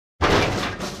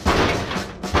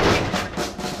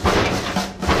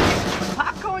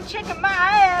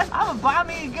Come and buy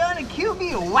me a gun and kill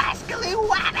me a wascally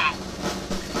wabbit.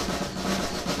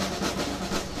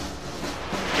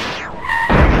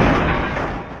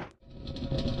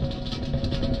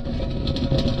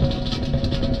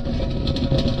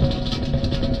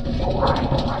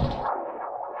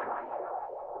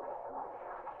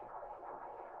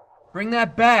 Bring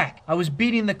that back. I was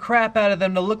beating the crap out of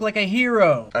them to look like a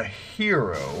hero. A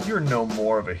hero? You're no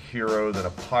more of a hero than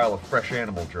a pile of fresh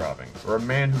animal droppings, or a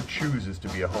man who chooses to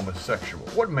be a homosexual.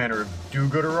 What manner of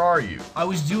do-gooder are you? I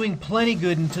was doing plenty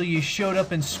good until you showed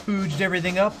up and spooged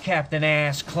everything up, Captain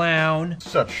Ass Clown.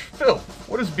 Such filth!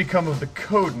 What has become of the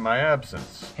code in my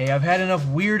absence? Hey, I've had enough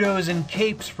weirdos in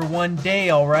capes for one day,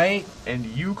 alright? And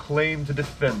you claim to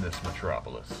defend this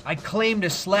metropolis. I claim to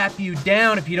slap you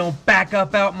down if you don't back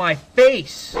up out my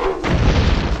face!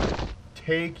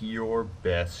 Take your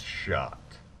best shot.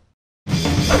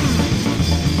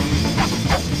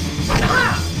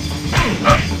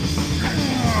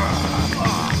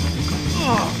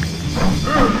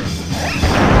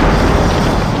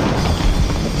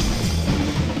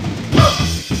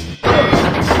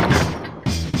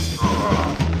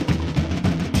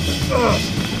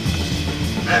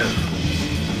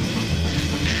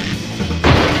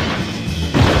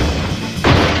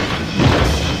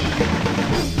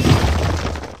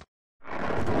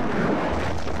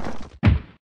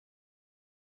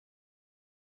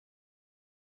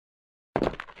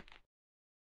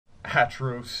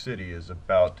 Atro City is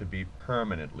about to be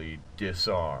permanently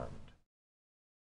disarmed.